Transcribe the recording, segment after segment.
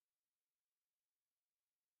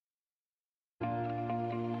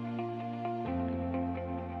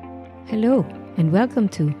Hello, and welcome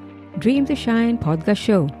to Dream to Shine podcast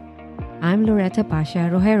show. I'm Loretta Pasha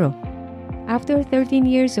Rojero. After 13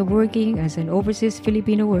 years of working as an overseas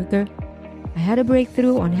Filipino worker, I had a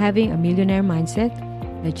breakthrough on having a millionaire mindset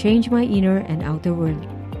that changed my inner and outer world.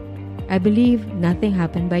 I believe nothing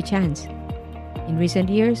happened by chance. In recent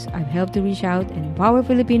years, I've helped to reach out and empower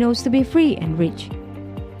Filipinos to be free and rich.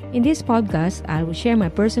 In this podcast, I will share my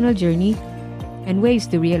personal journey and ways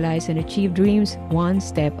to realize and achieve dreams one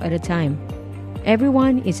step at a time.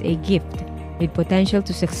 Everyone is a gift with potential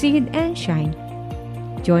to succeed and shine.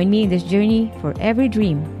 Join me in this journey, for every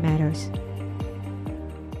dream matters.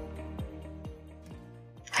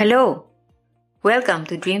 Hello, welcome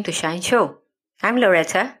to Dream to Shine show. I'm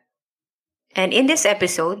Loretta, and in this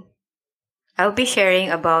episode, I'll be sharing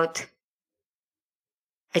about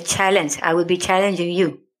a challenge. I will be challenging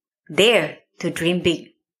you. Dare to dream big.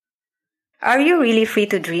 Are you really free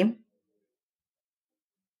to dream?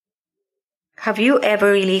 Have you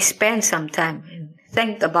ever really spent some time and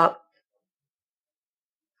think about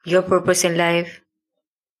your purpose in life?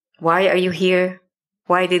 Why are you here?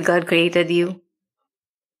 Why did God created you?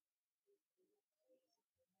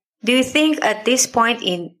 Do you think at this point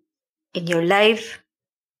in your life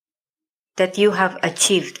that you have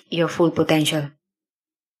achieved your full potential?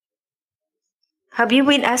 Have you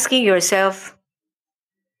been asking yourself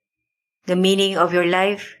the meaning of your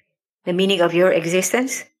life, the meaning of your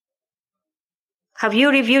existence? Have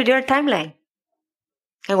you reviewed your timeline?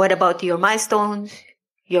 And what about your milestones,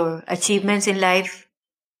 your achievements in life?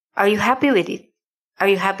 Are you happy with it? Are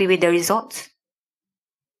you happy with the results?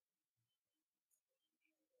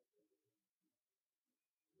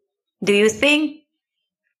 Do you think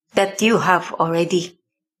that you have already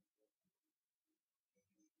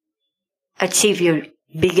achieved your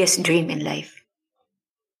biggest dream in life?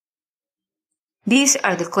 These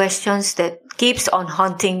are the questions that keeps on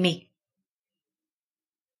haunting me.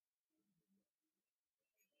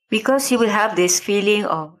 Because you will have this feeling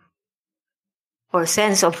of or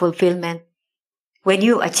sense of fulfillment when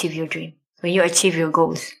you achieve your dream, when you achieve your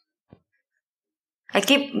goals. I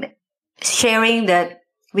keep sharing that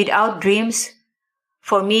without dreams,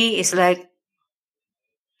 for me, it's like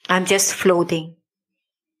I'm just floating.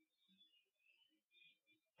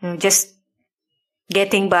 Just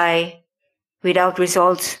getting by without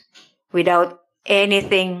results, without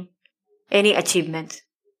anything, any achievement.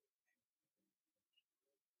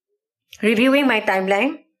 Reviewing my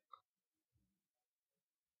timeline,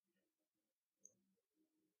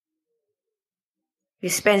 we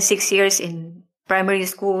spent 6 years in primary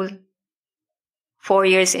school, 4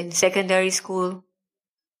 years in secondary school,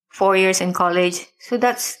 4 years in college. So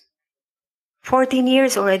that's 14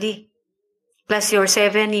 years already. Plus your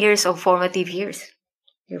 7 years of formative years.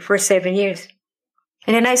 Your first 7 years.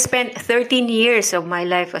 And then I spent 13 years of my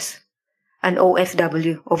life as an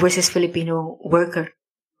OFW, overseas Filipino worker.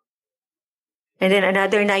 And then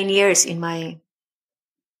another 9 years in my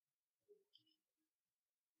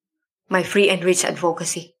free and rich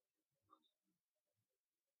advocacy.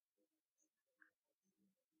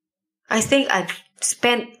 I think I've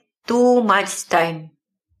spent too much time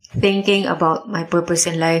thinking about my purpose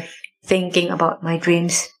in life, thinking about my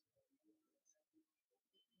dreams.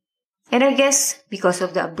 And I guess because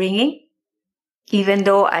of the upbringing, even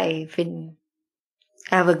though I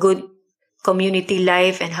have a good community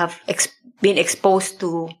life and have been exposed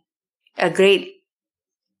to a great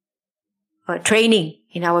training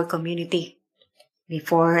in our community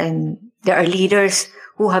before, and there are leaders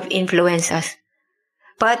who have influenced us.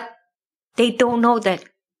 But they don't know that.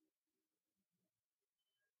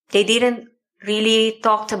 They didn't really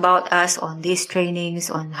talk about us on these trainings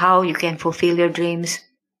on how you can fulfill your dreams.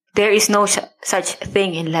 There is no such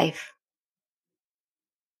thing in life.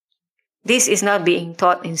 This is not being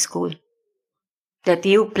taught in school. That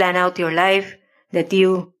you plan out your life, that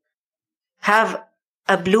you have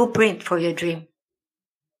a blueprint for your dream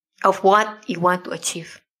of what you want to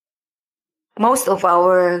achieve. Most of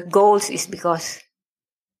our goals is because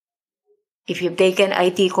if you've taken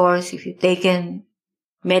IT course, if you've taken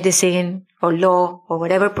medicine or law or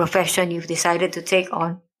whatever profession you've decided to take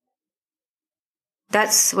on,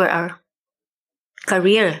 that's where our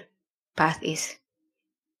career path is.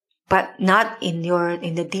 But not in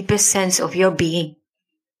the deepest sense of your being.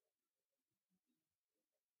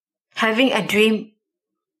 Having a dream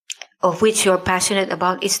of which you're passionate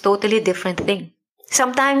about is totally different thing.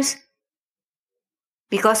 Sometimes,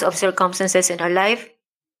 because of circumstances in our life,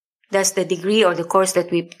 that's the degree or the course that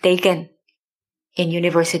we've taken in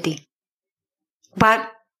university. But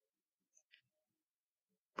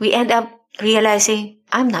we end up realizing,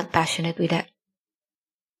 I'm not passionate with that.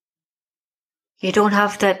 You don't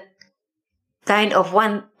have that kind of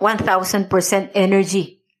 1,000%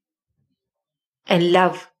 energy and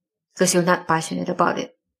love because you're not passionate about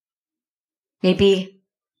it. Maybe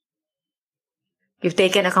you've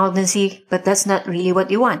taken accountancy, but that's not really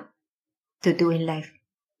what you want to do in life.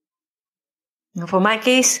 Now, for my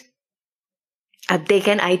case, I've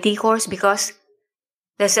taken IT course because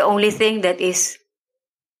that's the only thing that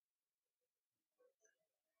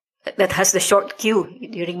has the short queue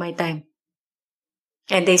during my time.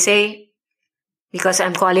 And they say, because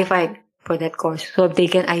I'm qualified for that course, so I've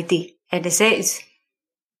taken IT. And they say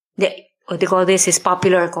what they call this is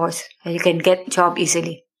popular course, and you can get job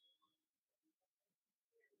easily.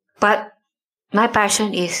 But my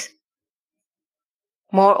passion is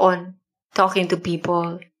more on talking to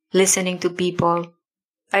people, listening to people.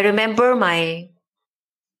 I remember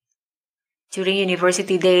during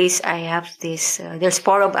university days, I have there's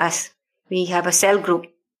 4 of us. We have a cell group,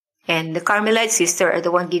 and the Carmelite sister are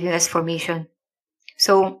the one giving us formation.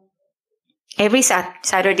 So every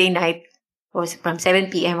Saturday night, was from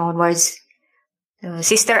 7 p.m. onwards,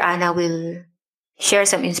 Sister Anna will share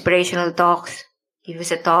some inspirational talks, give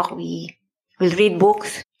us a talk. We will read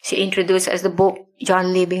books. She introduced us the book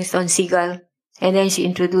John Livingston Seagull, and then she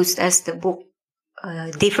introduced us the book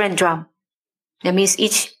Different Drum. That means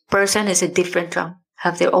each person has a different drum,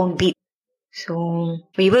 have their own beat. So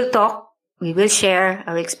we will talk, we will share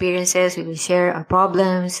our experiences, we will share our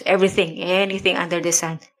problems, everything, anything under the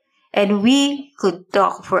sun. And we could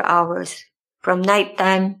talk for hours, from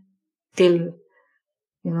nighttime till,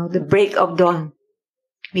 the break of dawn.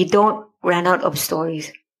 We don't run out of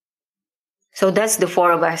stories. So that's the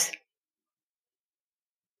 4 of us.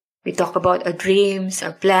 We talk about our dreams,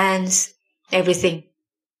 our plans, everything.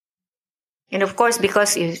 And of course,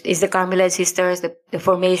 because it's the Carmelite sisters, the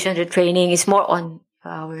formation, the training is more on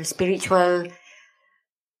our spiritual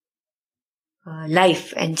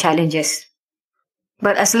life and challenges.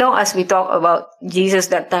 But as long as we talk about Jesus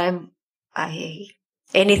that time,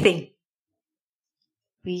 anything.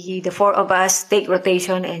 The 4 of us, take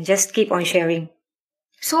rotation and just keep on sharing.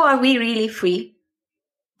 So are we really free?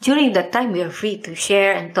 During that time, we are free to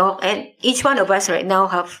share and talk. And each one of us right now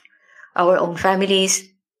have our own families,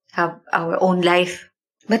 have our own life.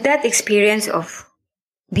 But that experience of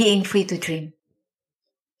being free to dream,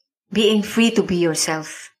 being free to be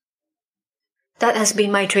yourself, that has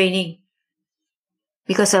been my training.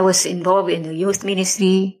 Because I was involved in the youth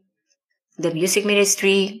ministry, the music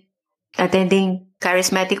ministry, attending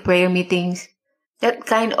charismatic prayer meetings, that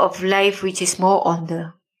kind of life which is more on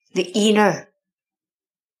the inner,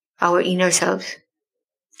 our inner selves.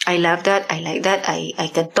 I love that. I like that. I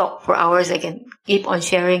can talk for hours. I can keep on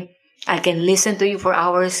sharing. I can listen to you for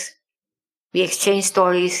hours. We exchange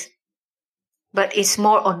stories. But it's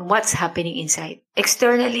more on what's happening inside.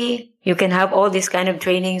 Externally, you can have all these kind of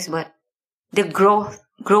trainings, but the growth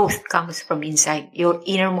comes from inside, your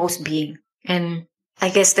innermost being. And I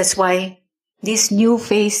guess that's why this new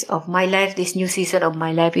phase of my life, this new season of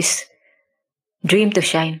my life is dream to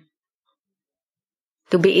shine.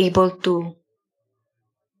 To be able to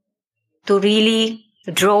really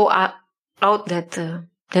draw out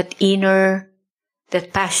that inner,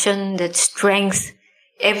 that passion, that strength,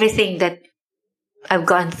 everything that I've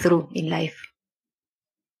gone through in life.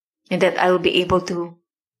 And that I will be able to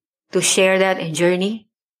share that and journey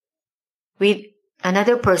with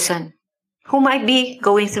another person who might be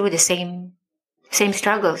going through the same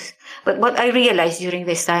struggles. But what I realized during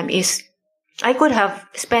this time is I could have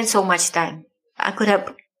spent so much time.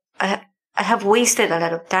 I have wasted a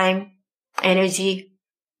lot of time, energy,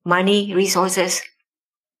 money, resources,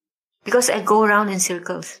 because I go around in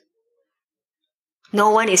circles. No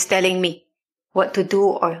one is telling me what to do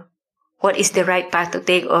or what is the right path to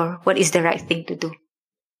take or what is the right thing to do.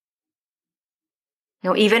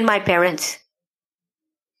 Even my parents.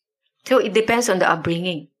 So it depends on the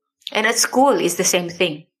upbringing. And at school, it's the same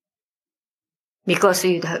thing. Because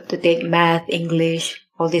you have to take math, English,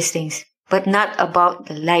 all these things. But not about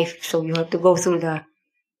the life. So you have to go through the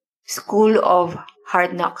school of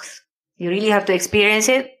hard knocks. You really have to experience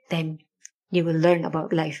it, then you will learn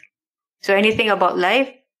about life. So anything about life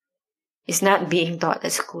is not being taught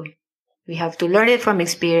at school. We have to learn it from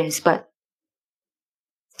experience, but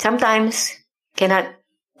sometimes cannot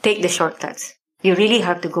take the shortcuts. You really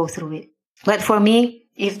have to go through it. But for me,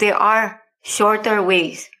 if there are shorter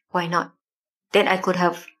ways, why not? Then I could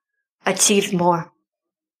have achieved more.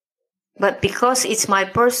 But because it's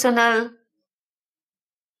myself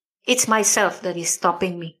that is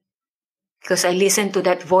stopping me. Because I listen to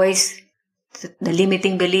that voice, the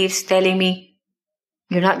limiting beliefs telling me,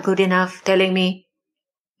 you're not good enough, telling me,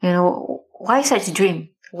 why such dream?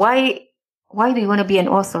 Why Why do you want to be an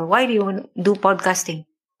author? Why do you want to do podcasting?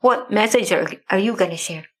 What message are you going to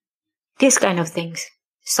share? These kind of things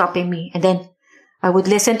stopping me. And then I would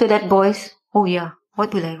listen to that voice. Oh yeah,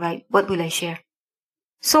 what will I write? What will I share?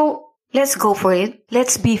 So let's go for it.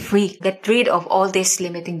 Let's be free. Get rid of all these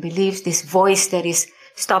limiting beliefs, this voice that is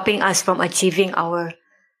stopping us from achieving our,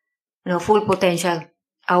 full potential.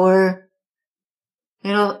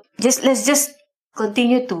 Let's just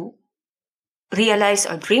continue to realize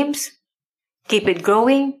our dreams, keep it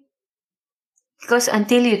growing. Because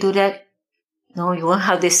until you do that, you won't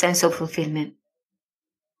have this sense of fulfillment.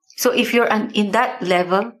 So if you're in that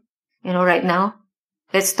level, right now,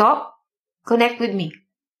 let's talk, connect with me.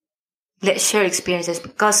 Let's share experiences,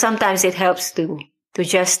 because sometimes it helps to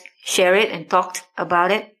just share it and talk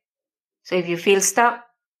about it. So if you feel stuck,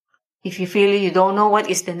 if you feel you don't know what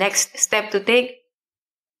is the next step to take,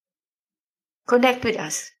 connect with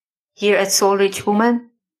us. Here at Soul Rich Woman,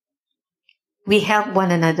 we help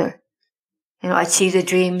one another, achieve the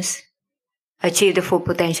dreams, achieve the full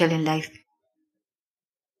potential in life.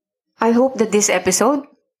 I hope that this episode,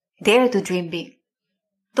 dare to dream big.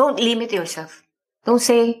 Don't limit yourself. Don't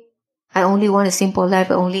say, I only want a simple life,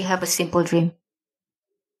 I only have a simple dream.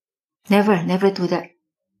 Never do that.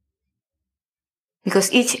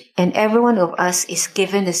 Because each and every one of us is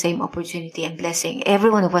given the same opportunity and blessing. Every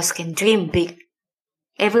one of us can dream big.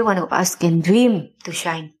 Every one of us can dream to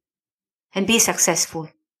shine and be successful.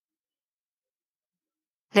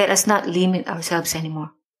 Let us not limit ourselves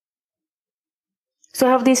anymore. So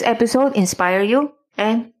have this episode inspire you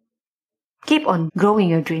and keep on growing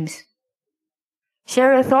your dreams.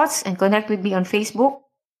 Share your thoughts and connect with me on Facebook,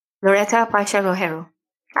 Loretta Pasha Rojero.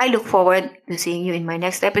 I look forward to seeing you in my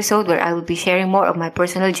next episode, where I will be sharing more of my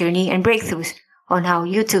personal journey and breakthroughs on how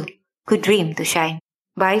you too could dream to shine.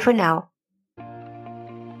 Bye for now.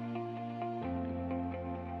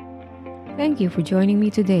 Thank you for joining me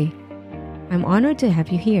today. I'm honored to have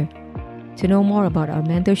you here. To know more about our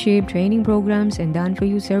mentorship, training programs, and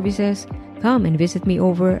done-for-you services, come and visit me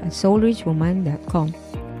over at soulrichwoman.com.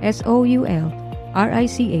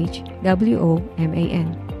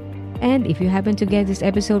 SoulRichWoman. And if you happen to get this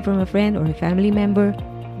episode from a friend or a family member,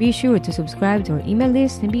 be sure to subscribe to our email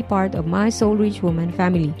list and be part of my Soul Rich Woman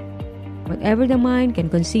family. Whatever the mind can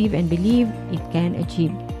conceive and believe, it can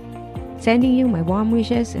achieve. Sending you my warm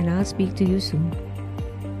wishes, and I'll speak to you soon.